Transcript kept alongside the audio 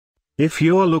If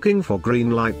you're looking for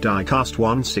Greenlight Diecast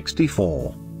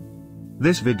 164,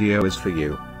 this video is for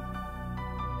you.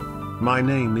 My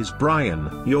name is Brian,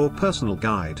 your personal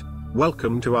guide.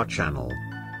 Welcome to our channel.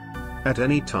 At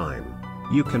any time,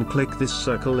 you can click this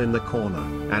circle in the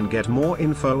corner and get more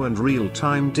info and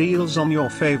real-time deals on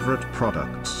your favorite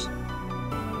products.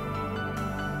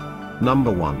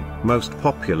 Number 1, most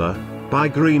popular, by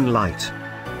Greenlight.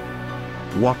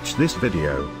 Watch this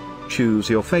video.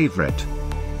 Choose your favorite.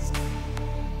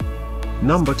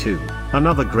 Number 2,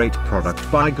 another great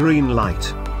product by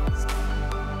Greenlight.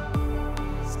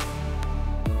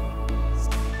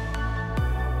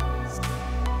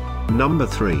 Number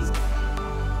 3.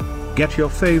 Get your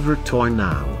favorite toy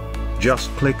now. Just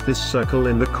click this circle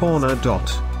in the corner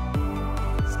dot.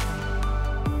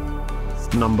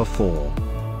 Number 4.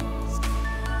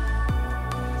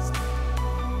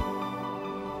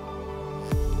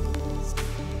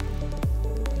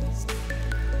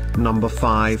 Number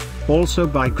 5, also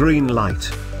by Greenlight.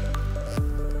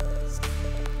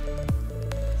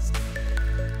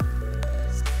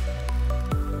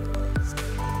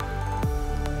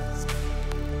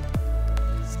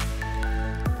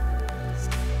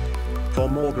 For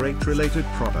more great related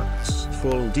products,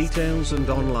 full details and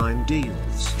online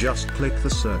deals, just click the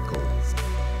circle.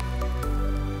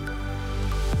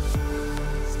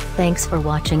 Thanks for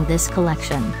watching this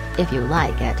collection. If you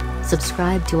like it,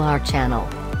 subscribe to our channel.